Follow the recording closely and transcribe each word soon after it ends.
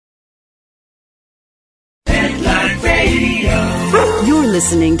You're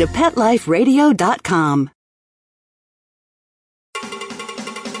listening to PetLifeRadio.com.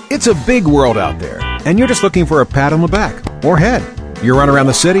 It's a big world out there, and you're just looking for a pat on the back or head. You run around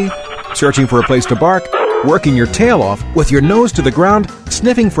the city, searching for a place to bark, working your tail off with your nose to the ground,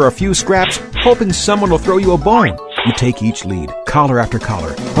 sniffing for a few scraps, hoping someone will throw you a bone. You take each lead, collar after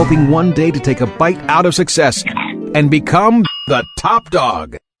collar, hoping one day to take a bite out of success and become the top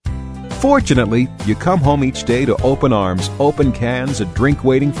dog. Fortunately, you come home each day to open arms, open cans, a drink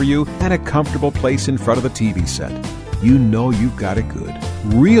waiting for you, and a comfortable place in front of the TV set. You know you've got it good,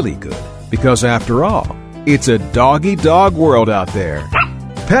 really good, because after all, it's a doggy-dog world out there.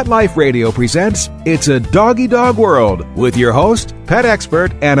 Pet Life Radio presents It's a Doggy Dog World with your host, pet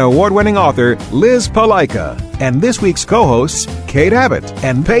expert, and award-winning author Liz Palaika, and this week's co-hosts, Kate Abbott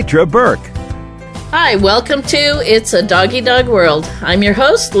and Petra Burke. Hi, welcome to It's a Doggy Dog World. I'm your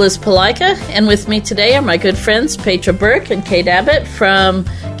host, Liz Palaika, and with me today are my good friends, Petra Burke and Kate Abbott from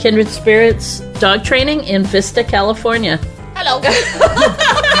Kindred Spirits Dog Training in Vista, California. Hello.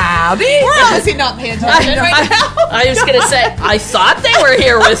 Howdy. We're obviously not paying attention right now. I was going to say, I thought they were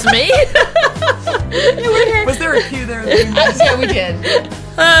here with me. Was there a cue there? Yeah, we did.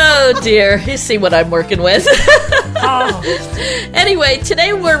 Oh, dear. You see what I'm working with. Oh. Anyway,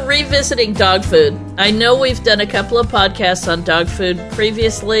 today we're revisiting dog food. I know we've done a couple of podcasts on dog food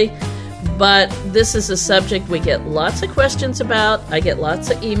previously, but this is a subject we get lots of questions about. I get lots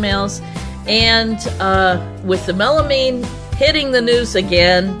of emails. And with the melamine hitting the news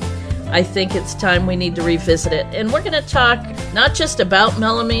again, I think it's time we need to revisit it. And we're going to talk not just about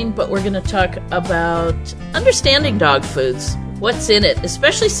melamine, but we're going to talk about understanding dog foods. What's in it,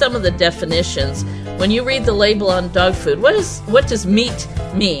 especially some of the definitions. When you read the label on dog food, what does meat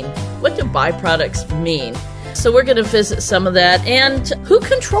mean? What do byproducts mean? So we're going to visit some of that. And who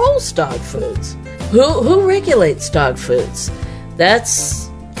controls dog foods? Who regulates dog foods? That's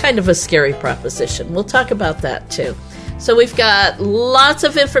kind of a scary proposition. We'll talk about that too. So we've got lots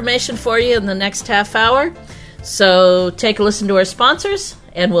of information for you in the next half hour. So take a listen to our sponsors,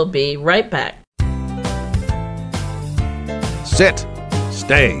 and we'll be right back. Sit.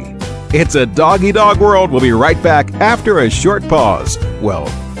 Stay. It's a Doggy Dog World. We'll be right back after a short pause. Well,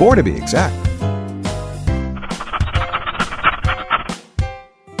 4 to be exact.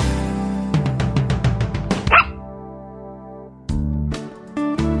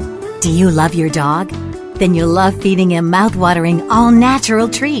 Do you love your dog? Then you'll love feeding him mouth-watering, all-natural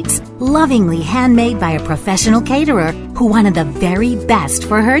treats, lovingly handmade by a professional caterer who wanted the very best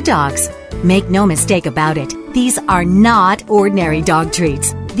for her dogs. Make no mistake about it, these are not ordinary dog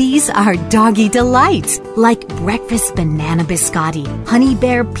treats. These are doggy delights, like breakfast banana biscotti, honey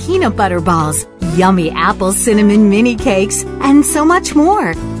bear peanut butter balls, yummy apple cinnamon mini cakes, and so much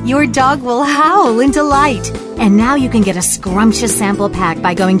more. Your dog will howl in delight. And now you can get a scrumptious sample pack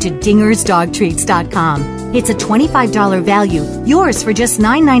by going to dingersdogtreats.com. It's a $25 value, yours for just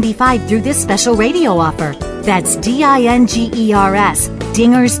 $9.95 through this special radio offer. That's DINGERS,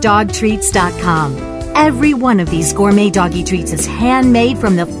 dingersdogtreats.com. Every one of these gourmet doggy treats is handmade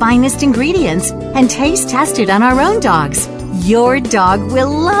from the finest ingredients and taste tested on our own dogs. Your dog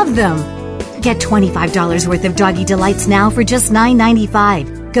will love them. Get $25 worth of doggy delights now for just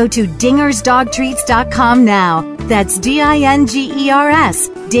 $9.95. Go to dingersdogtreats.com now. That's DINGERS,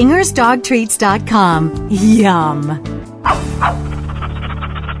 dingersdogtreats.com. Yum.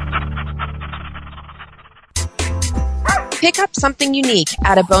 Pick up something unique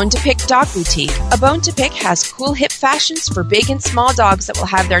at A Bone to Pick Dog Boutique. A Bone to Pick has cool hip fashions for big and small dogs that will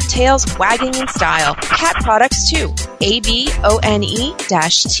have their tails wagging in style. Cat products too.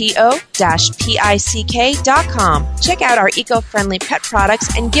 ABONE-TO-PICK.com. Check out our eco-friendly pet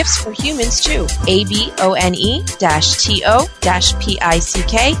products and gifts for humans too.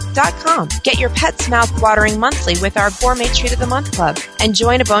 ABONE-TO-PICK.com. Get your pet's mouth watering monthly with our Gourmet Treat of the Month Club and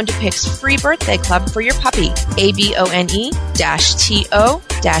join A Bone to Pick's free birthday club for your puppy. ABONE-TO-PICK.com.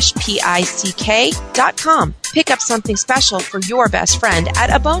 Pick up something special for your best friend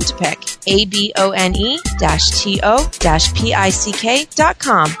at A Bone to Pick.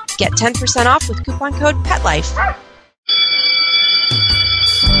 ABONE-TO-PICK.com. Get 10% off with coupon code PETLIFE.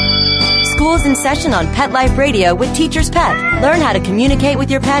 School's in session on Pet Life Radio with Teacher's Pet. Learn how to communicate with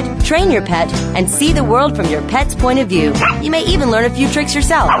your pet, train your pet, and see the world from your pet's point of view. You may even learn a few tricks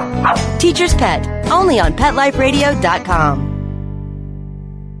yourself. Teacher's Pet, only on PetLifeRadio.com.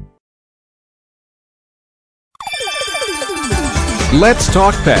 Let's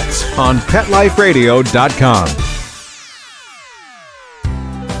Talk Pets on PetLifeRadio.com.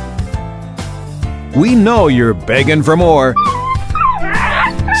 We know you're begging for more.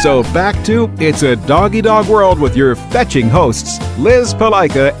 So back to It's a Doggy Dog World with your fetching hosts, Liz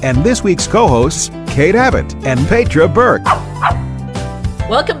Palika, and this week's co-hosts, Kate Abbott and Petra Burke.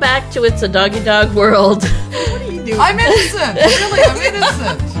 Welcome back to It's a Doggy Dog World. What are you doing? I'm innocent. Really, I'm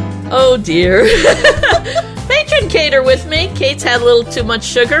innocent. Oh, dear. Petra and Kate are with me. Kate's had a little too much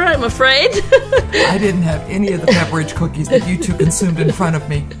sugar, I'm afraid. I didn't have any of the Pepperidge cookies that you two consumed in front of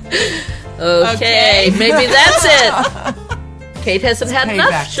me. Okay, maybe that's it. Kate hasn't had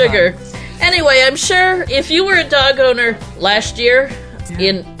enough sugar. Anyway, I'm sure if you were a dog owner last year,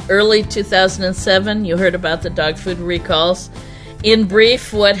 in early 2007, you heard about the dog food recalls. In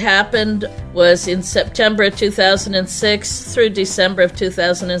brief, what happened was in September of 2006 through December of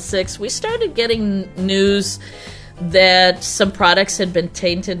 2006, we started getting news that some products had been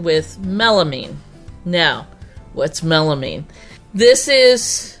tainted with melamine. Now, what's melamine? This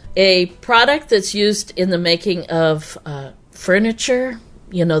is a product that's used in the making of furniture,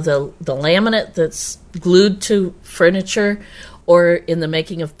 you know, the laminate that's glued to furniture, or in the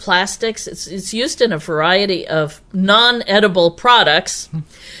making of plastics. It's used in a variety of non-edible products,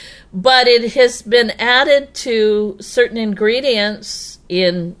 but it has been added to certain ingredients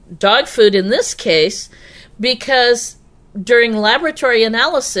in dog food in this case because during laboratory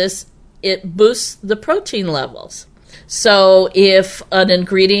analysis, it boosts the protein levels. So if an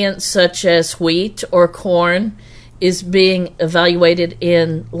ingredient such as wheat or corn is being evaluated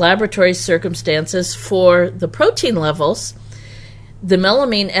in laboratory circumstances for the protein levels, the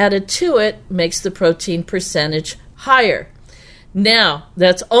melamine added to it makes the protein percentage higher. Now,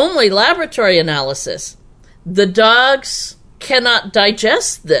 that's only laboratory analysis. The dogs cannot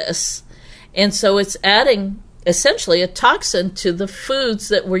digest this, and so it's adding essentially a toxin to the foods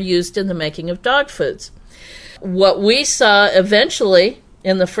that were used in the making of dog foods. What we saw eventually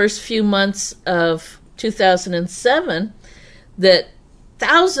in the first few months of 2007, that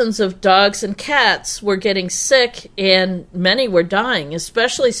thousands of dogs and cats were getting sick and many were dying,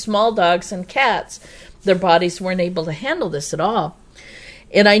 especially small dogs and cats. Their bodies weren't able to handle this at all.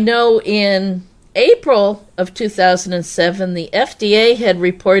 And I know in April of 2007, the FDA had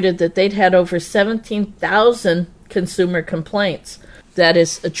reported that they'd had over 17,000 consumer complaints. That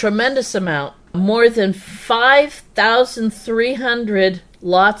is a tremendous amount. More than 5,300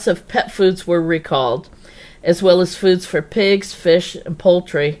 lots of pet foods were recalled, as well as foods for pigs, fish, and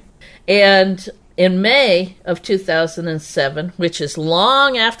poultry. And in May of 2007, which is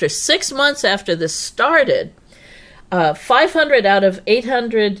long after, 6 months after this started, 500 out of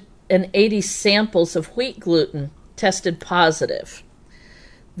 880 samples of wheat gluten tested positive.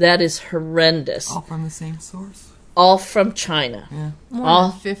 That is horrendous. All from the same source? All from China. Yeah.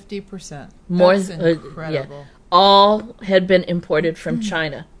 More than 50%. That's incredible. Yeah. All had been imported from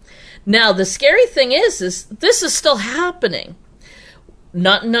China. Now, the scary thing is this is still happening.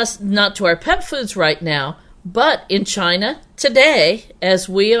 Not to our pet foods right now, but in China today, as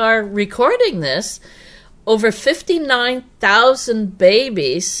we are recording this, over 59,000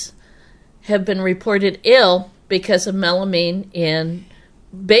 babies have been reported ill because of melamine in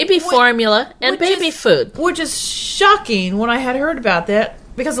baby formula and baby food. Which is shocking when I had heard about that,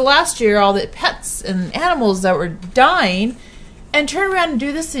 because last year all the pets and animals that were dying, and turn around and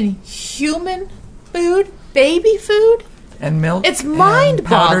do this in human food, baby food. And milk. It's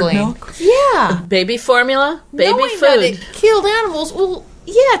mind-boggling. Milk. Yeah. Baby formula, baby Knowing food. that it killed animals, well,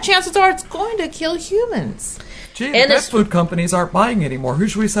 yeah, chances are it's going to kill humans. Gee, And the pet food companies aren't buying anymore. Who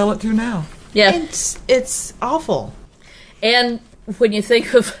should we sell it to now? Yeah. It's awful. And when you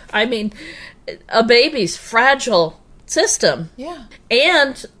think of, I mean, a baby's fragile system. Yeah.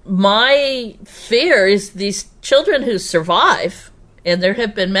 And my fear is these children who survive, and there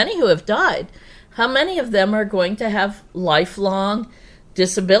have been many who have died, how many of them are going to have lifelong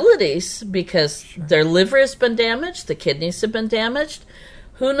disabilities because their liver has been damaged, the kidneys have been damaged.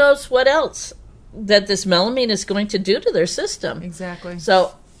 Who knows what else that this melamine is going to do to their system. Exactly.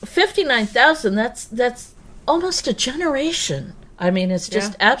 So 59,000, that's almost a generation. I mean, it's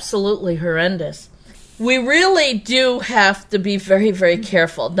just absolutely horrendous. We really do have to be very, very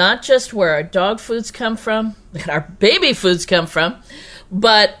careful, not just where our dog foods come from, and our baby foods come from,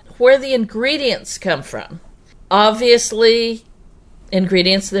 but where the ingredients come from. Obviously,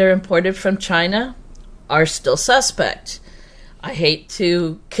 ingredients that are imported from China are still suspect. I hate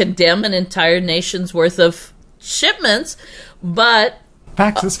to condemn an entire nation's worth of shipments, but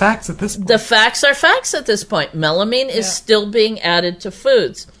Facts is facts at this point. the facts are facts at this point. Melamine is still being added to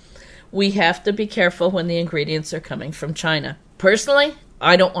foods. We have to be careful when the ingredients are coming from China. Personally,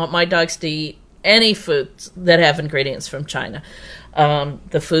 I don't want my dogs to eat any foods that have ingredients from China.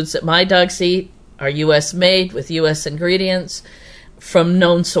 The foods that my dogs eat are U.S. made with U.S. ingredients. from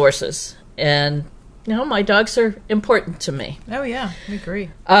known sources. And, my dogs are important to me. Oh, yeah. We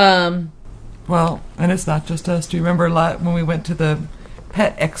agree. Well, and it's not just us. Do you remember when we went to the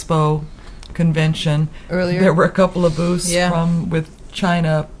Pet Expo convention? Earlier? There were a couple of booths with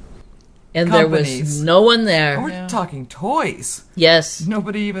China And companies. there was no one there. And we're talking toys. Yes.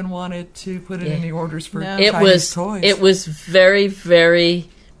 Nobody even wanted to put in any orders for It Chinese toys. It was very, very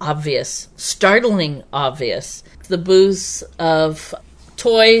obvious, startling obvious. The booths of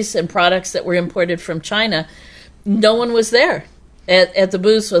toys and products that were imported from China, no one was there. At the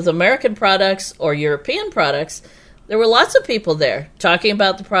booths with American products or European products, there were lots of people there talking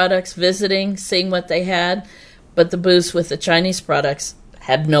about the products, visiting, seeing what they had. But the booths with the Chinese products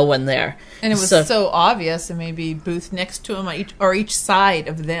had no one there. And it was so obvious, and maybe booth next to them or each side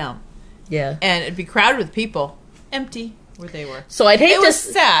of them. Yeah. And it'd be crowded with people. Empty where they were. So I'd hate it to... was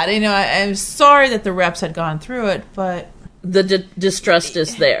sad. I'm sorry that the reps had gone through it, but... The distrust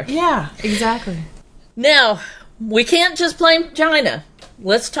is there. Yeah, exactly. Now, we can't just blame China.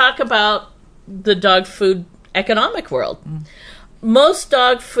 Let's talk about the dog food economic world. Most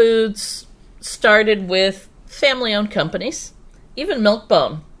dog foods started with family-owned companies. Even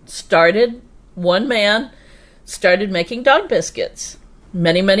Milk-Bone started, one man started making dog biscuits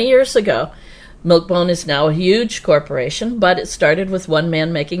many, many years ago. Milk-Bone is now a huge corporation, but it started with one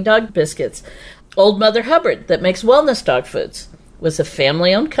man making dog biscuits. Old Mother Hubbard, that makes wellness dog foods, was a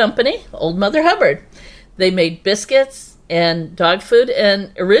family-owned company, Old Mother Hubbard. They made biscuits and dog food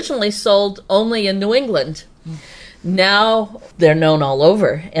and originally sold only in New England. Now they're known all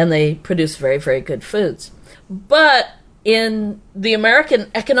over, and they produce very, very good foods. But in the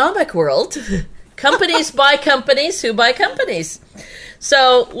American economic world, companies buy companies who buy companies.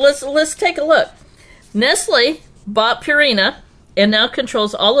 So let's take a look. Nestle bought Purina and now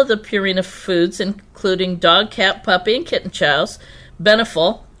controls all of the Purina foods, including dog, cat, puppy, and kitten chows,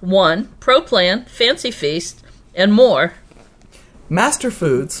 Beneful, One, Pro Plan, Fancy Feast, and more. Master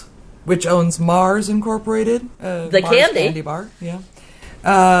Foods, which owns Mars Incorporated, the Mars candy bar,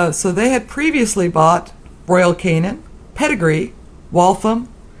 so they had previously bought Royal Canin, Pedigree, Waltham,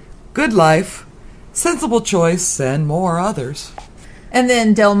 Good Life, Sensible Choice, and more others. And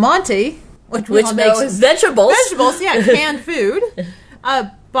then Del Monte, which makes vegetables. Vegetables, yeah, canned food.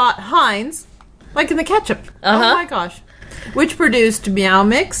 Bought Heinz, like in the ketchup. Oh my gosh. Which produced Meow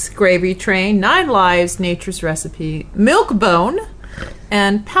Mix, Gravy Train, 9 Lives, Nature's Recipe, Milk-Bone,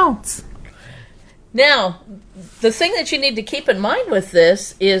 and Pounce. Now, the thing that you need to keep in mind with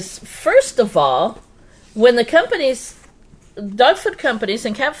this is, first of all, when the companies, dog food companies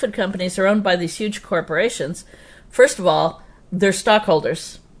and cat food companies are owned by these huge corporations, first of all, they're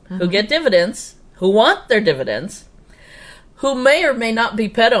stockholders who get dividends, who want their dividends, who may or may not be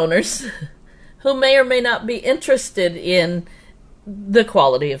pet owners, who may or may not be interested in the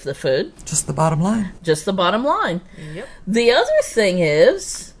quality of the food. Just the bottom line. Just the bottom line. Yep. The other thing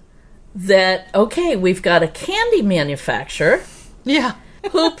is that, okay, we've got a candy manufacturer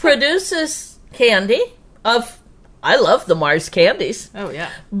who produces candy of, I love the Mars candies. Oh,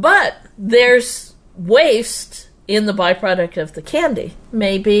 yeah. But there's waste in the byproduct of the candy.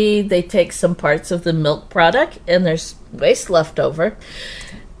 Maybe they take some parts of the milk product and there's waste left over.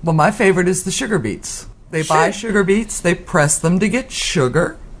 Well, my favorite is the sugar beets. They buy sugar beets, they press them to get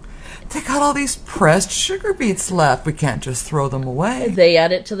sugar. They got all these pressed sugar beets left. We can't just throw them away. They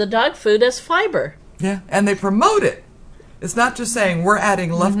add it to the dog food as fiber. Yeah, and they promote it. It's not just saying we're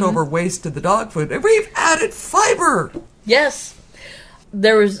adding leftover waste to the dog food. We've added fiber. Yes.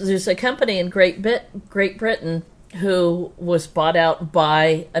 There's a company in Great Britain who was bought out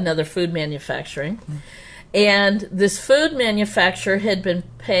by another food manufacturing. And this food manufacturer had been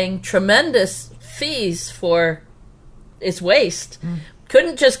paying tremendous fees for its waste.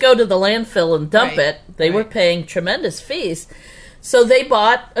 Couldn't just go to the landfill and dump it. They were paying tremendous fees. So they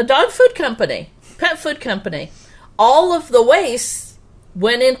bought a dog food company, pet food company. All of the waste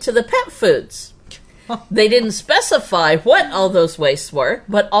went into the pet foods. They didn't specify what all those wastes were,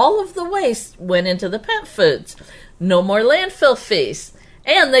 but all of the waste went into the pet foods. No more landfill fees.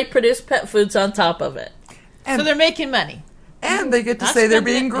 And they produce pet foods on top of it. And so they're making money. And they get to say they're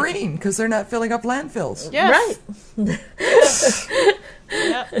being green because they're not filling up landfills. Yes. Right.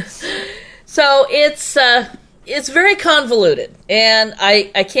 Yep. So it's very convoluted. And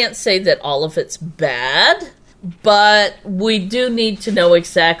I can't say that all of it's bad, but we do need to know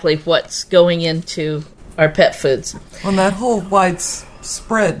exactly what's going into our pet foods. Well, that whole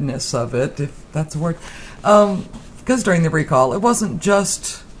widespreadness of it, if that's a word, because during the recall, it wasn't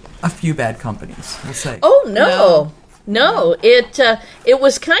just a few bad companies, we'll say. Oh, no. It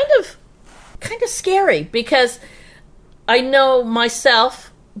was kind of scary because I know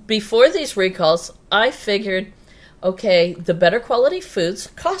myself, before these recalls, I figured, okay, the better quality foods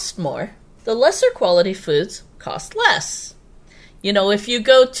cost more. The lesser quality foods cost less. You know, if you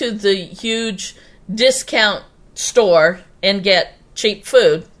go to the huge discount store and get cheap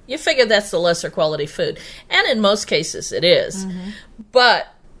food, you figure that's the lesser quality food. And in most cases it is. Mm-hmm. But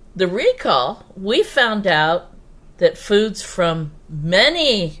the recall, we found out that foods from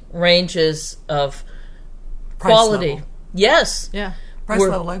many ranges of Price quality, level. Yes, Yeah. Price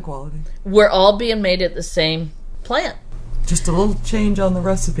level and quality. we're all being made at the same plant. Just a little change on the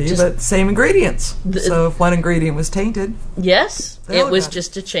recipe, but same ingredients. So if one ingredient was tainted, Yes, They all it was got it.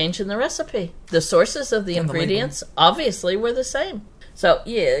 just a change in the recipe. The sources of the And the ingredients obviously were the same. So,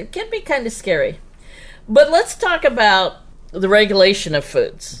 yeah, it can be kind of scary. But let's talk about the regulation of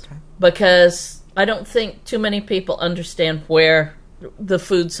foods, because I don't think too many people understand where the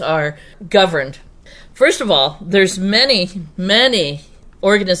foods are governed. First of all, there's many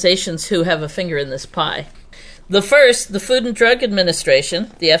organizations who have a finger in this pie. The first, the Food and Drug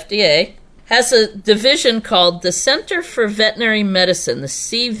Administration, the FDA, has a division called the Center for Veterinary Medicine, the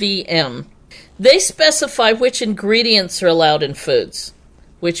CVM. They specify which ingredients are allowed in foods,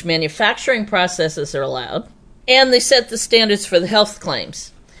 which manufacturing processes are allowed, and they set the standards for the health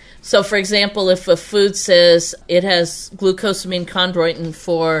claims. So, for example, if a food says it has glucosamine chondroitin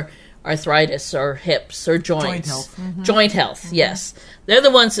for arthritis or hips or joints. Joint health. Mm-hmm. Joint health, yes. They're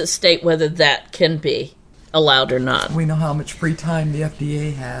the ones that state whether that can be allowed or not. we know how much free time the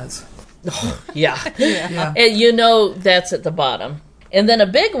FDA has. Yeah. Yeah. And you know that's at the bottom. And then a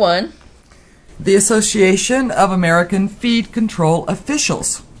big one, The Association of American Feed Control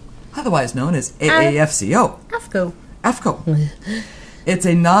Officials, otherwise known as AAFCO. AFCO. AFCO. It's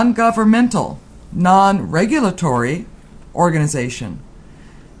a non-governmental, non-regulatory organization.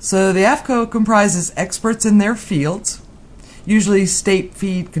 So the AFCO comprises experts in their fields, usually state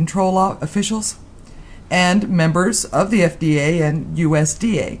feed control officials, and members of the FDA and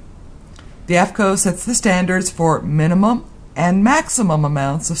USDA. The AFCO sets the standards for minimum and maximum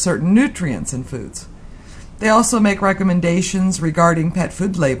amounts of certain nutrients in foods. They also make recommendations regarding pet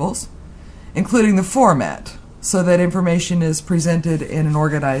food labels, including the format, so that information is presented in an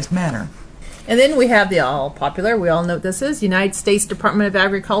organized manner. And then we have the all popular, we all know what this is, United States Department of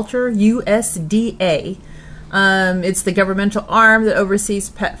Agriculture, USDA. It's the governmental arm that oversees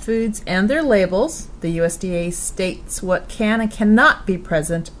pet foods and their labels. The USDA states what can and cannot be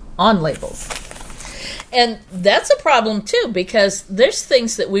present on labels. and that's a problem too, because there's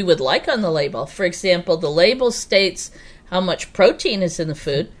things that we would like on the label. For example, the label states how much protein is in the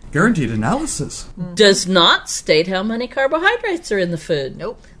food, Guaranteed analysis. does not state how many carbohydrates are in the food.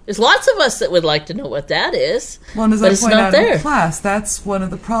 Nope. There's lots of us that would like to know what that is, Well, and as but I it's point not out there. in class, that's one of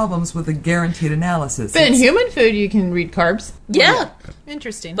the problems with the guaranteed analysis. But in It's- human food, you can read carbs. Yeah,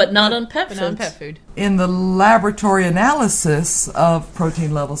 Interesting. but not on pet But foods. not on pet food. in the laboratory analysis of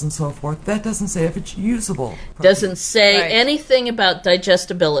protein levels and so forth, that doesn't say if it's usable. Doesn't say Right. anything about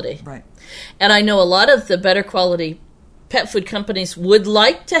digestibility. Right. And I know a lot of the better quality pet food companies would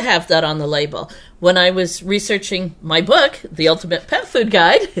like to have that on the label. When I was researching my book, The Ultimate Pet Food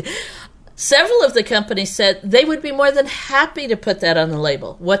Guide, several of the companies said they would be more than happy to put that on the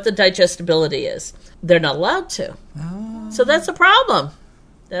label, what the digestibility is. They're not allowed to. So that's a problem.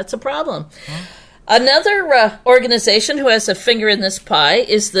 That's a problem. Another organization who has a finger in this pie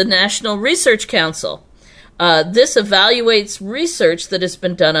is the National Research Council. This evaluates research that has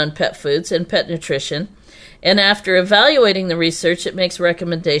been done on pet foods and pet nutrition, and after evaluating the research, it makes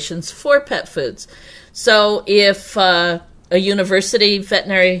recommendations for pet foods. So if a university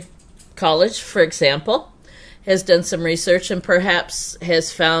veterinary college, for example, has done some research and perhaps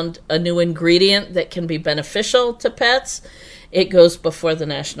has found a new ingredient that can be beneficial to pets, it goes before the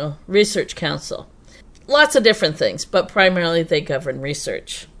National Research Council. Lots of different things, but primarily they govern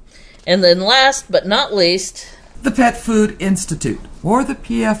research. And then last but not least, The Pet Food Institute, or the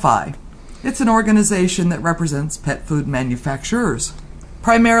PFI. It's an organization that represents pet food manufacturers.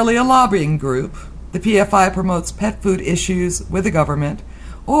 Primarily a lobbying group, the PFI promotes pet food issues with the government,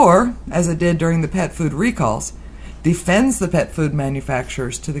 or, as it did during the pet food recalls, defends the pet food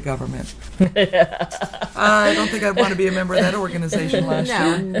manufacturers to the government. I don't think I'd want to be a member of that organization last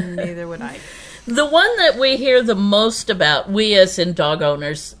year. Neither would I. the one that we hear the most about, we as in dog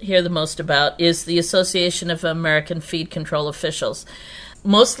owners hear the most about, is the Association of American Feed Control Officials.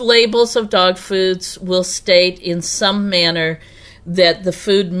 Most labels of dog foods will state in some manner that the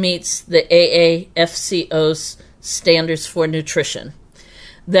food meets the AAFCO's standards for nutrition.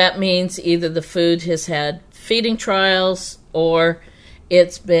 That means either the food has had feeding trials or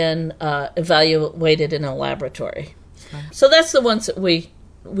it's been evaluated in a laboratory. So that's the ones that we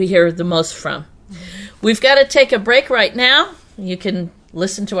hear the most from. We've got to take a break right now. You can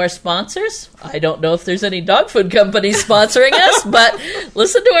listen to our sponsors. I don't know if there's any dog food companies sponsoring us, but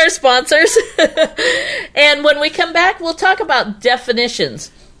listen to our sponsors. And when we come back, we'll talk about definitions.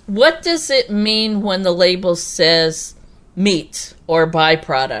 What does it mean when the label says meat or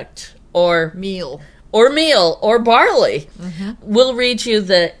byproduct or Meal. or barley? We'll read you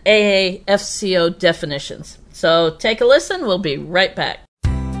the AAFCO definitions. So take a listen. We'll be right back.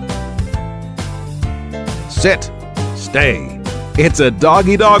 Sit. Stay. It's a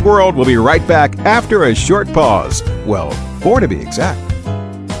doggy dog world. We'll be right back after a short pause. Well, 4 to be exact.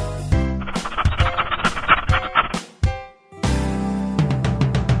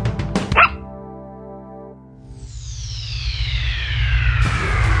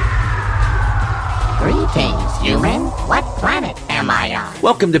 Greetings, human. What planet am I on?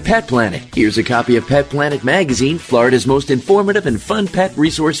 Welcome to Pet Planet. Here's a copy of Pet Planet Magazine, Florida's most informative and fun pet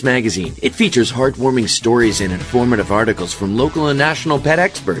resource magazine. It features heartwarming stories and informative articles from local and national pet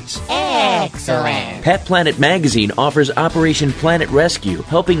experts. Excellent. Pet Planet Magazine offers Operation Planet Rescue,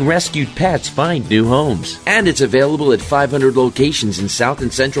 helping rescued pets find new homes. And it's available at 500 locations in South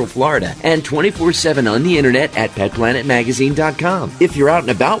and Central Florida and 24/7 on the internet at petplanetmagazine.com. If you're out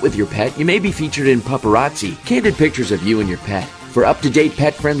and about with your pet, you may be featured in Paparazzi, candid pictures of you and your pet. For up-to-date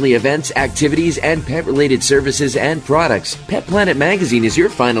pet-friendly events, activities, and pet-related services and products, Pet Planet Magazine is your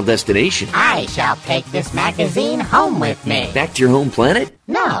final destination. I shall take this magazine home with me. Back to your home planet?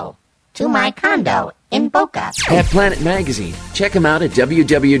 No, to my condo in Boca. Pet Planet Magazine. Check them out at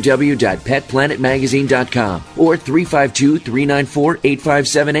www.petplanetmagazine.com or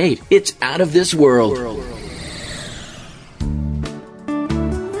 352-394-8578. It's out of this world.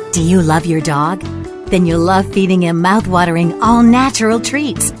 Do you love your dog? Then you'll love feeding him mouth-watering, all-natural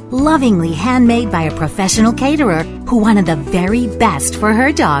treats, lovingly handmade by a professional caterer who wanted the very best for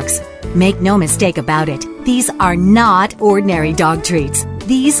her dogs. Make no mistake about it, these are not ordinary dog treats.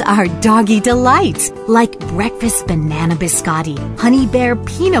 These are doggy delights, like breakfast banana biscotti, honey bear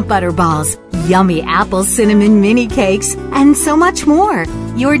peanut butter balls, yummy apple cinnamon mini cakes, and so much more.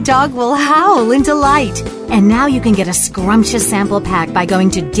 Your dog will howl in delight. And now you can get a scrumptious sample pack by going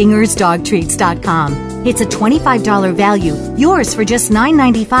to dingersdogtreats.com. It's a $25 value, yours for just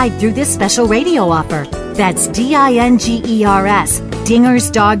 $9.95 through this special radio offer. That's DINGERS,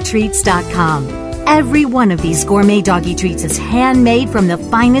 dingersdogtreats.com. Every one of these gourmet doggy treats is handmade from the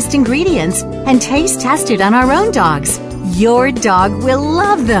finest ingredients and taste tested on our own dogs. Your dog will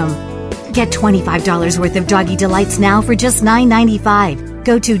love them. Get $25 worth of doggy delights now for just $9.95.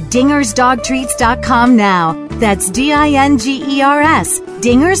 Go to dingersdogtreats.com now. That's DINGERS,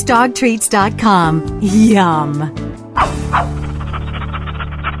 dingersdogtreats.com. Yum.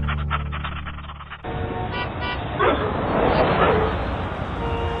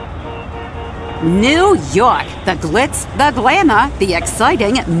 New York, the glitz, the glamour, the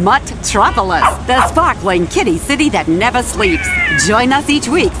exciting Mutt-tropolis, the sparkling kitty city that never sleeps. Join us each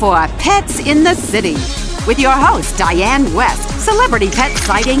week for Pets in the City with your host, Diane West. Celebrity pet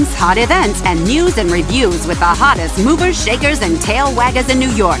sightings, hot events, and news and reviews with the hottest movers, shakers, and tail waggers in New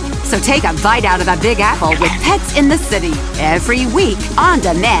York. So take a bite out of the Big Apple with Pets in the City every week on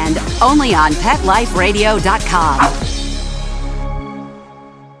demand, only on PetLifeRadio.com.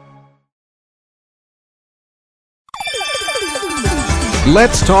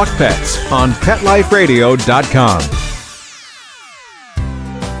 Let's Talk Pets on PetLifeRadio.com.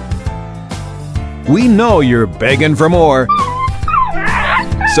 We know you're begging for more.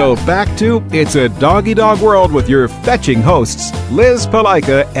 So back to It's a Doggy Dog World with your fetching hosts, Liz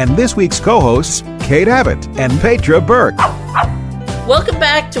Palaika, and this week's co-hosts, Kate Abbott and Petra Burke. Welcome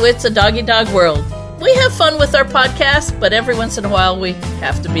back to It's a Doggy Dog World. We have fun with our podcast, but every once in a while we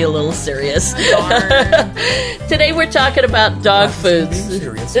have to be a little serious. Today we're talking about dog foods.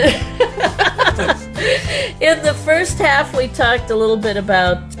 In the first half, we talked a little bit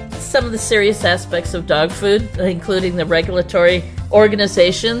about some of the serious aspects of dog food, including the regulatory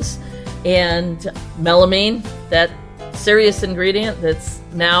organizations and melamine, that serious ingredient that's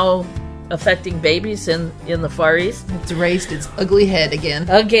now affecting babies in the Far East. It's raised its ugly head again.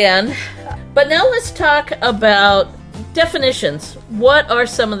 But now let's talk about definitions. What are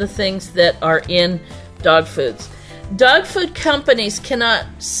some of the things that are in dog foods? Dog food companies cannot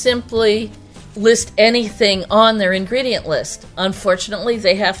simply list anything on their ingredient list. Unfortunately,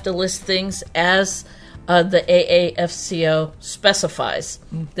 they have to list things as the AAFCO specifies.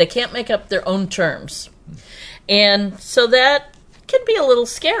 They can't make up their own terms. And so that can be a little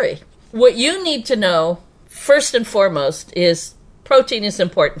scary. What you need to know, first and foremost, is protein is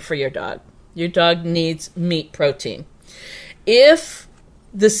important for your dog. Your dog needs meat protein. if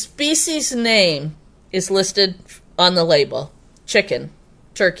the species name is listed on the label, chicken,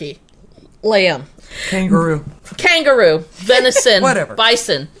 turkey, lamb, kangaroo, venison, whatever,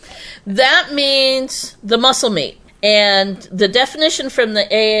 bison, that means the muscle meat. And the definition from the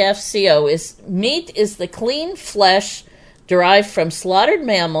AAFCO is meat is the clean flesh derived from slaughtered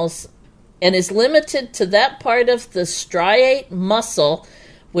mammals and is limited to that part of the striate muscle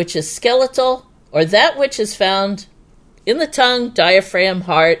which is skeletal or that which is found in the tongue, diaphragm,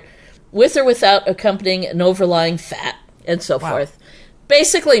 heart, with or without accompanying an overlying fat, and so forth.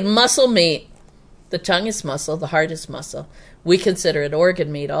 Basically, muscle meat. The tongue is muscle, the heart is muscle. We consider it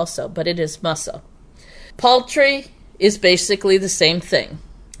organ meat also, but it is muscle. Poultry is basically the same thing.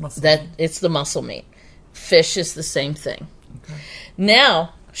 It's the muscle meat. Fish is the same thing. Okay.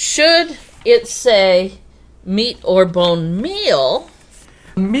 Now, should it say meat or bone meal?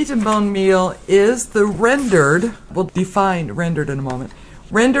 Meat and bone meal is the rendered, we'll define rendered in a moment,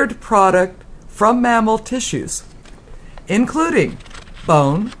 rendered product from mammal tissues, including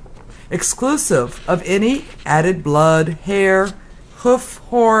bone, exclusive of any added blood, hair, hoof,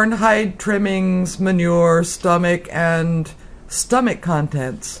 horn, hide trimmings, manure, stomach, and stomach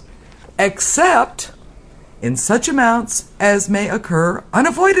contents, except in such amounts as may occur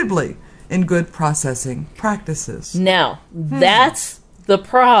unavoidably in good processing practices. Now, that's the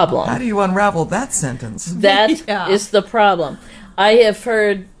problem. How do you unravel that sentence? That is the problem. I have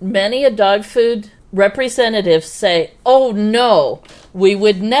heard many a dog food representative say, oh no, we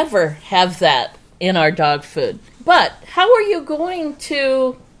would never have that in our dog food. But how are you going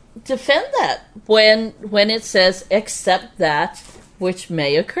to defend that when it says except that which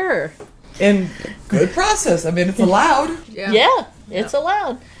may occur? In good process. I mean, it's allowed. Yeah, it's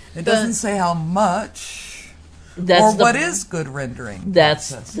allowed. It doesn't say how much what is good rendering.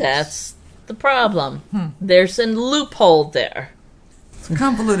 That's the problem. There's a loophole there. It's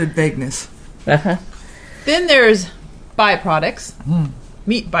convoluted vagueness. Then there's byproducts,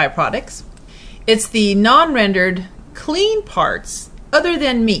 meat byproducts. It's the non-rendered clean parts other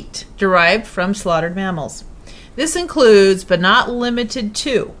than meat derived from slaughtered mammals. This includes, but not limited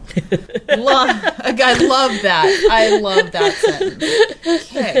to. I love that. I love that sentence.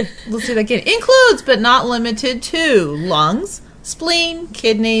 Okay, let's do that again. Includes, but not limited to, lungs, spleen,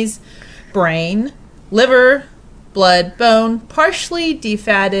 kidneys, brain, liver, blood, bone, partially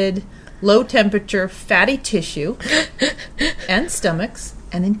defatted, low-temperature fatty tissue, and stomachs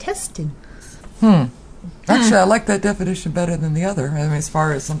and intestines. Actually, I like that definition better than the other. I mean, as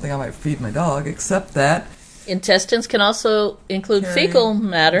far as something I might feed my dog, except that intestines can also include fecal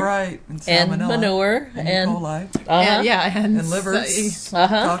matter, right, and manure, and E. coli, and livers,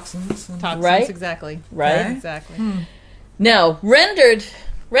 toxins, right, exactly, right, okay. Exactly. Now, rendered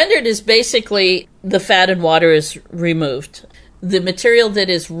is basically the fat and water is removed. The material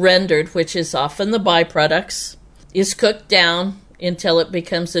that is rendered, which is often the byproducts, is cooked down until it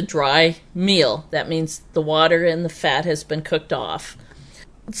becomes a dry meal. That means the water and the fat has been cooked off.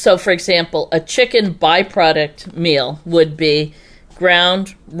 So, for example, a chicken byproduct meal would be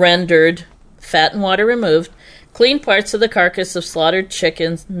ground, rendered, fat and water removed, clean parts of the carcass of slaughtered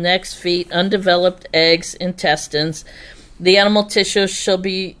chickens, necks, feet, undeveloped eggs, intestines. The animal tissue shall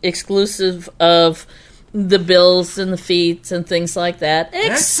be exclusive of the bills and the feet and things like that,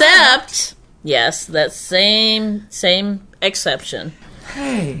 except, yes, that same exception.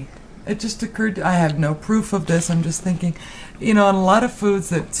 Hey, it just occurred to, I have no proof of this, I'm just thinking, on a lot of foods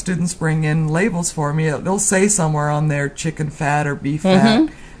that students bring in labels for me, they'll say somewhere on there chicken fat or beef fat,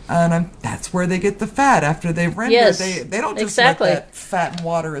 and that's where they get the fat after they've rendered. Yes, they don't just let that fat and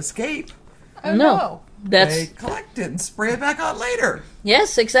water escape. No. They collect it and spray it back on later.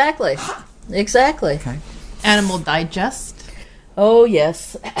 Yes, exactly. Exactly. Okay. Animal digest. Oh,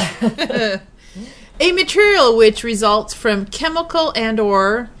 yes. A material which results from chemical and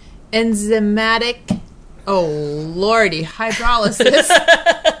or enzymatic, hydrolysis.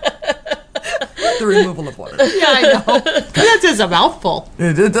 The removal of water. Yeah, I know. That's just a mouthful.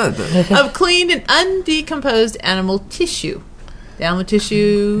 It does. Of clean and undecomposed animal tissue. The animal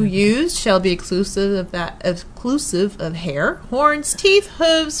tissue used shall be exclusive of hair, horns, teeth,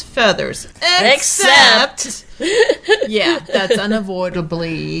 hooves, feathers. Except that's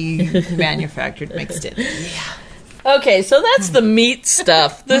unavoidably manufactured, mixed in. Yeah. Okay, so that's the meat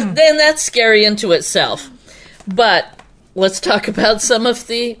stuff. Then that's scary into itself. But let's talk about some of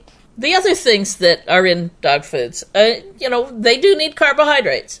the other things that are in dog foods. They do need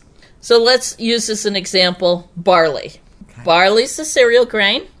carbohydrates. So let's use as an example barley. Okay. Barley's a cereal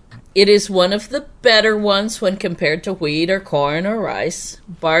grain. It is one of the better ones when compared to wheat or corn or rice.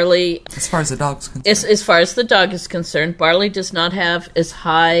 Barley, As far as the dog's concerned. as far as the dog is concerned, barley does not have as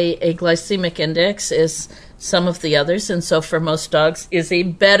high a glycemic index as some of the others, and so for most dogs is a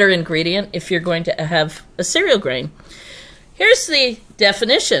better ingredient if you're going to have a cereal grain. Here's the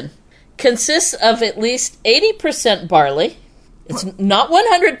definition. Consists of at least 80% barley. It's not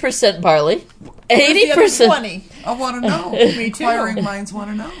 100% barley. 80%. 20. I want to know. Inquiring minds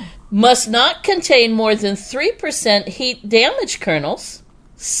want to know. Must not contain more than 3% heat damage kernels,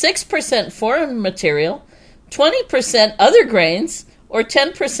 6% foreign material, 20% other grains, or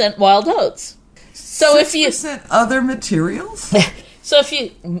 10% wild oats. So if you 6% other materials? So if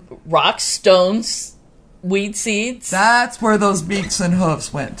you rocks, stones, weed seeds. That's where those beaks and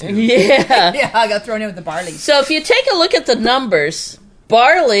hooves went to. Yeah. Yeah, I got thrown in with the barley. So if you take a look at the numbers,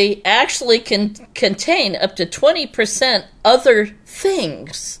 barley actually can contain up to 20% other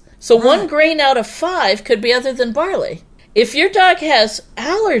things. So one grain out of 5 could be other than barley. If your dog has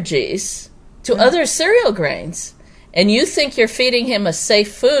allergies to other cereal grains, and you think you're feeding him a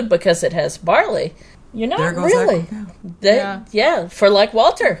safe food because it has barley, you're not There goes really. that. For like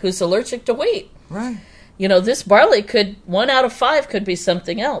Walter, who's allergic to wheat. Right. You know, this barley could, 1 out of 5 could be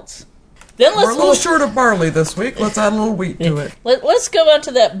something else. Then We're a little short of barley this week. Let's add a little wheat to it. Let's go on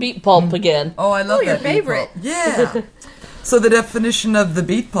to that beet pulp again. Oh, I love your that beet favorite. pulp. Yeah. So the definition of the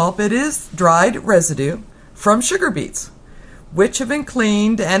beet pulp, it is dried residue from sugar beets, which have been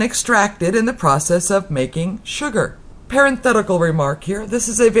cleaned and extracted in the process of making sugar. Parenthetical remark here, this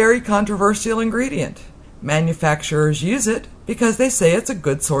is a very controversial ingredient. Manufacturers use it because they say it's a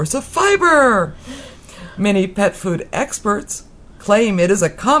good source of fiber. Many pet food experts claim it is a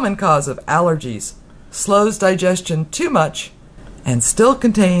common cause of allergies, slows digestion too much, and still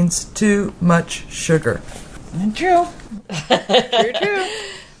contains too much sugar. True. True.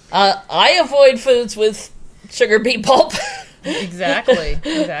 I avoid foods with sugar beet pulp. Exactly.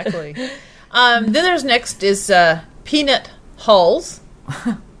 Then there's next is peanut hulls.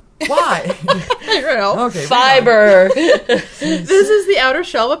 Why? I don't know. Okay. Fiber. This is the outer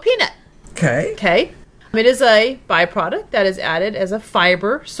shell of a peanut. Okay. Okay. It is a byproduct that is added as a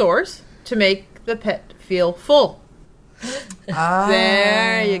fiber source to make the pet feel full.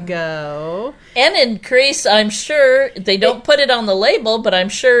 There you go. And increase, I'm sure, they don't put it on the label, but I'm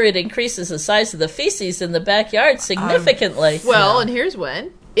sure it increases the size of the feces in the backyard significantly. Well, and here's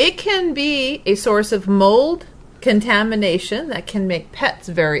when. It can be a source of mold contamination that can make pets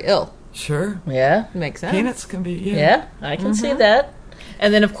very ill. Sure. Yeah. Makes sense. Peanuts can be, Yeah, I can see that.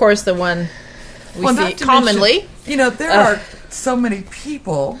 And then, of course, the one we see not to commonly. mention, you know, there are so many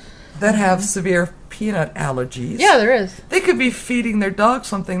people that have severe peanut allergies. Yeah, there is. They could be feeding their dog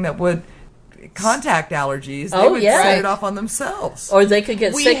something that would contact allergies. They Oh, would yeah. set it off on themselves. Or they could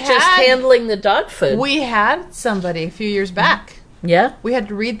get We sick just had- handling the dog food. We had somebody a few years back. Yeah. We had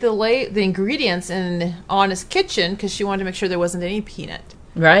to read the ingredients in Honest Kitchen because she wanted to make sure there wasn't any peanut.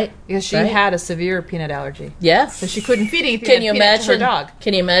 Right. Because she Right. had a severe peanut allergy. Yeah. So she couldn't feed anything Can that you peanut to her imagine? dog.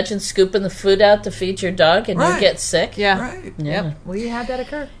 Can you imagine scooping the food out to feed your dog and you Right. get sick? Yeah. Right. Yeah. Yep. We had that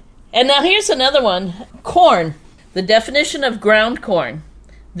occur. And now here's another one. Corn. The definition of ground corn.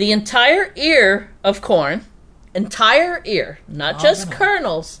 The entire ear of corn, entire ear, not just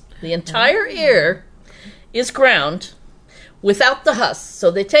kernels, the entire ear is ground without the husks. So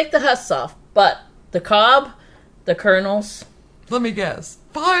they take the husks off, but the cob, the kernels, Let me guess.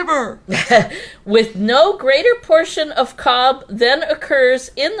 Fiber. with no greater portion of cob than occurs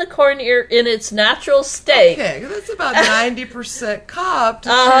in the corn ear in its natural state. Okay, that's about 90% cob to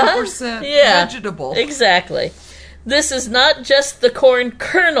 10% Yeah, vegetable. Exactly. This is not just the corn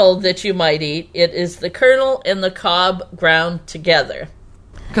kernel that you might eat. It is the kernel and the cob ground together.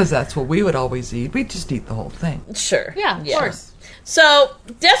 Because that's what we would always eat. We just eat the whole thing. Sure. Yeah, of course. So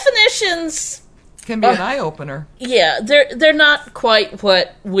definitions, Can be an eye-opener. yeah, they're not quite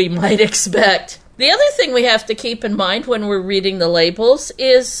what we might expect. The other thing we have to keep in mind when we're reading the labels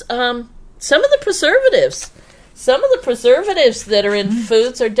is some of the preservatives. Some of the preservatives that are in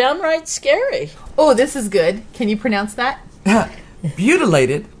foods are downright scary. Oh, this is good. Can you pronounce that?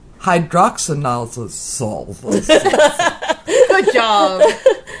 Butylated hydroxynosol. Good job.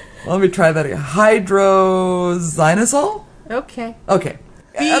 Let me try that again. Hydroxynosol? Okay. Okay.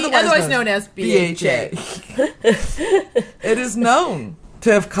 Otherwise known as BHA. It is known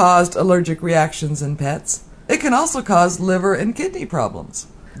to have caused allergic reactions in pets. It can also cause liver and kidney problems.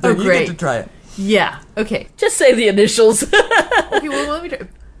 There, you great. get to try it. Yeah. Okay. Just say the initials. Okay, well, let me try.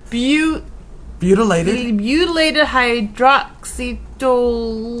 Butylated. Butylated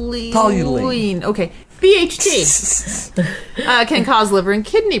hydroxytoluene. Okay. BHT can cause liver and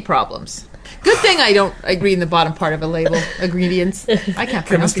kidney problems. Good thing I don't read in the bottom part of a label ingredients. I can't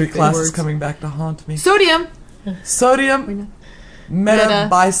pronounce Chemistry these class words. is coming back to haunt me. Sodium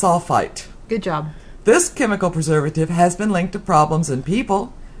metabisulfite. Good job. This chemical preservative has been linked to problems in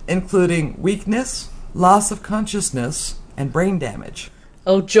people, including weakness, loss of consciousness, and brain damage.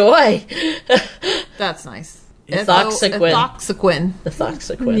 Oh, joy. That's nice. Ethoxyquin.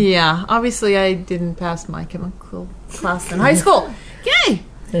 Ethoxyquin. Yeah. Obviously, I didn't pass my chemical class in high school. Yay!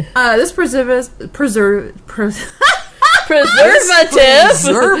 This preservative.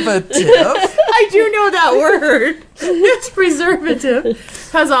 I do know that word. This preservative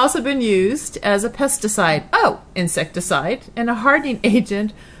has also been used as a pesticide, insecticide, and a hardening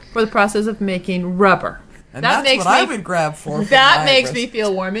agent for the process of making rubber. And that's what I would grab for. That makes me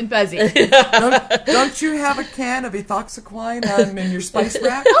feel warm and fuzzy. Don't you have a can of ethoxyquine in your spice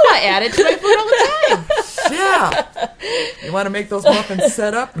rack? Oh, I add it to my food all the time. Yeah. You want to make those muffins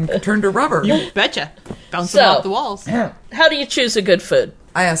set up and turn to rubber. You betcha. Bounce them off the walls. How do you choose a good food?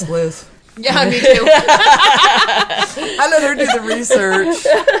 I ask Liz. Yeah, me too. I let her do the research.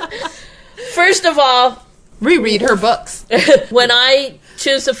 First of all, reread her books. When I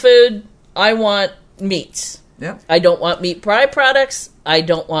choose a food, I want meats. Yep. I don't want meat byproducts. I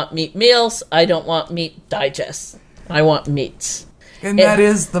don't want meat meals. I don't want meat digests. I want meats. And that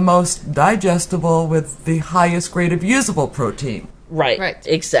is the most digestible with the highest grade of usable protein. Right.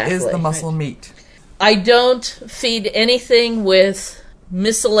 Exactly. Is the muscle meat. I don't feed anything with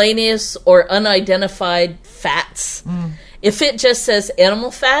miscellaneous or unidentified fats. If it just says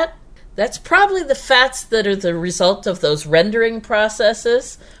animal fat, that's probably the fats that are the result of those rendering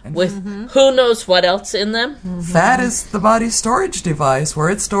processes with who knows what else in them. Fat is the body's storage device where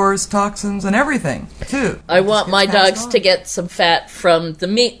it stores toxins and everything, too. I want my dogs to get some fat from the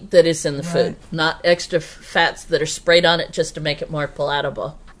meat that is in the food, not extra fats that are sprayed on it just to make it more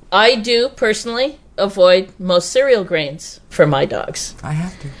palatable. I do, personally, avoid most cereal grains for my dogs. I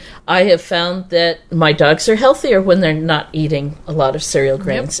have to. I have found that my dogs are healthier when they're not eating a lot of cereal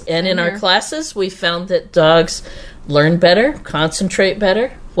grains. Yep. And in our classes, we found that dogs learn better, concentrate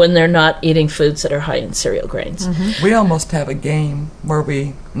better, when they're not eating foods that are high in cereal grains. We almost have a game where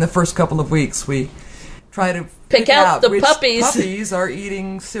in the first couple of weeks, we try to pick out the which puppies are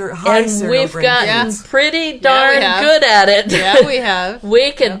eating high cereal grains. And we've gotten pretty darn good at it. Yeah, we have.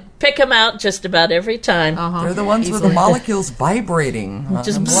 We can pick them out just about every time. They're the ones with the molecules vibrating on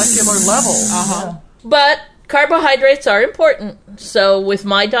a molecular level. But carbohydrates are important. So with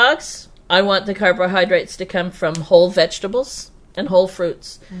my dogs, I want the carbohydrates to come from whole vegetables and whole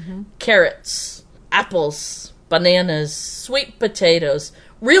fruits. Carrots, apples, bananas, sweet potatoes,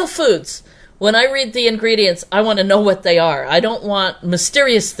 real foods. When I read the ingredients, I want to know what they are. I don't want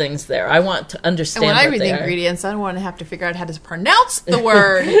mysterious things there. I want to understand what they are. And when I read the ingredients, I don't want to have to figure out how to pronounce the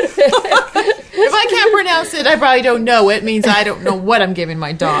word. If I can't pronounce it, I probably don't know it. It means I don't know what I'm giving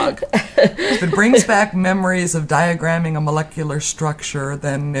my dog. If it brings back memories of diagramming a molecular structure,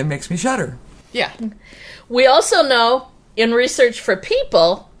 then it makes me shudder. Yeah. We also know in research for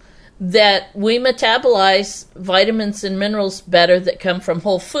people that we metabolize vitamins and minerals better that come from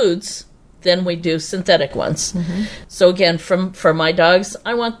whole foods than we do synthetic ones. So again, for my dogs,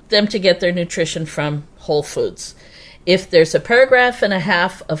 I want them to get their nutrition from whole foods. If there's a paragraph and a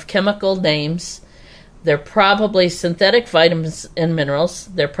half of chemical names, they're probably synthetic vitamins and minerals.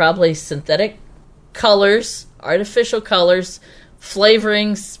 They're probably synthetic colors, artificial colors,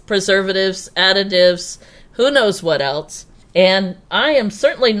 flavorings, preservatives, additives, who knows what else. And I am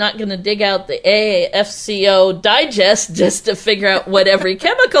certainly not going to dig out the AAFCO digest just to figure out what every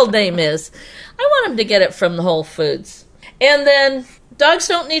chemical name is. I want them to get it from the whole foods. And then dogs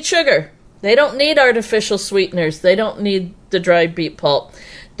don't need sugar. They don't need artificial sweeteners. They don't need the dried beet pulp.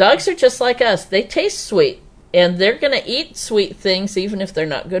 Dogs are just like us. They taste sweet. And they're going to eat sweet things even if they're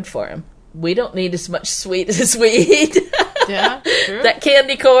not good for them. We don't need as much sweet as we eat. Yeah, true. That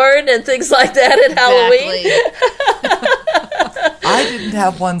candy corn and things like that at Halloween. I didn't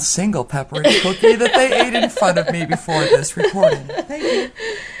have one single peppery cookie that they ate in front of me before this recording. Thank you.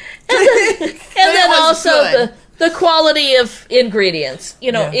 And then also the quality of ingredients.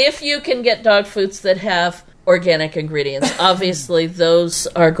 You know, if you can get dog foods that have organic ingredients, obviously those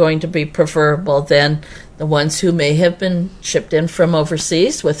are going to be preferable than the ones who may have been shipped in from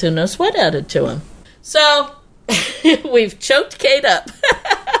overseas with who knows what added to them. So we've choked Kate up.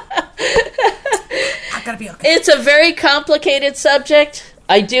 I gotta be okay. It's a very complicated subject.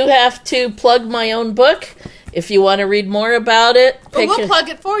 I do have to plug my own book. If you want to read more about it, we'll plug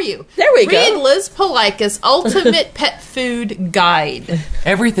it for you. There we go. Read Liz Palika's Ultimate Pet Food Guide.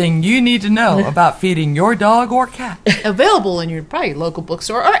 Everything you need to know about feeding your dog or cat. Available in your probably local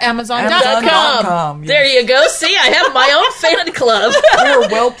bookstore or Amazon.com. Amazon.com. There you go. See, I have my own fan club. We're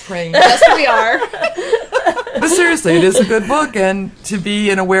well trained. Yes, we are. But seriously, it is a good book, and to be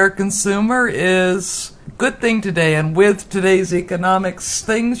an aware consumer is a good thing today. And with today's economics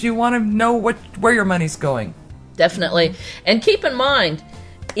things, you want to know where your money's going. Definitely. And keep in mind,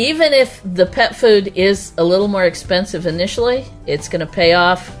 even if the pet food is a little more expensive initially, it's going to pay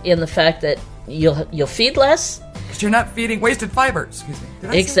off in the fact that you'll feed less. Because you're not feeding wasted fiber. Excuse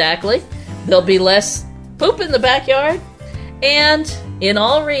me. Exactly. There'll be less poop in the backyard. And in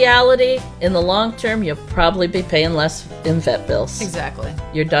all reality, in the long term, you'll probably be paying less in vet bills. Exactly.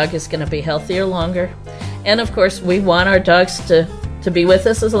 Your dog is going to be healthier longer. And of course, we want our dogs to be with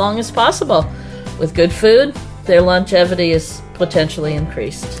us as long as possible. With good food, their longevity is potentially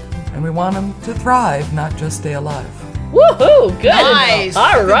increased. And we want them to thrive, not just stay alive. Woohoo! Good. Nice.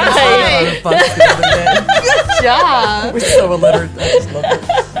 All right. Good job. We're so illiterate. I just love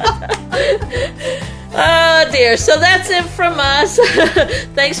it. Oh dear. So that's it from us.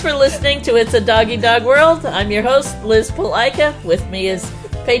 Thanks for listening to It's a Doggy Dog World. I'm your host, Liz Palika. With me is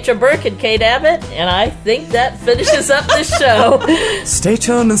Petra Burke and Kate Abbott, and I think that finishes up this show. Stay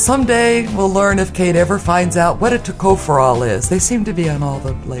tuned, and someday we'll learn if Kate ever finds out what a tocopherol is. They seem to be on all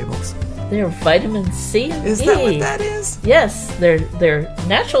the labels. They're vitamin C and Is E. that what that is? Yes, they're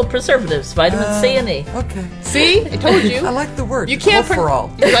natural preservatives, vitamin C and E. Okay. See? I told you. I like the word. You can't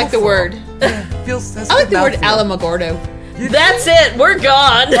tocopherol. You like the word. Yeah, feels. I like the word Alamogordo. That's it. We're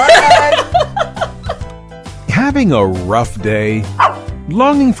gone. Having a rough day?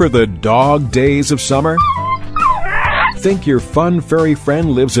 Longing for the dog days of summer? Think your fun furry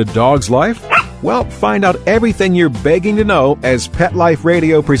friend lives a dog's life? Well, find out everything you're begging to know as Pet Life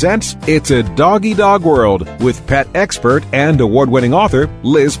Radio presents It's a Doggy Dog World with pet expert and award-winning author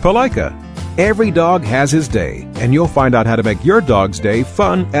Liz Palika. Every dog has his day, and you'll find out how to make your dog's day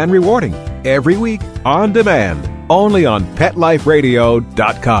fun and rewarding. Every week, on demand, only on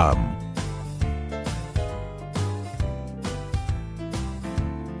PetLifeRadio.com.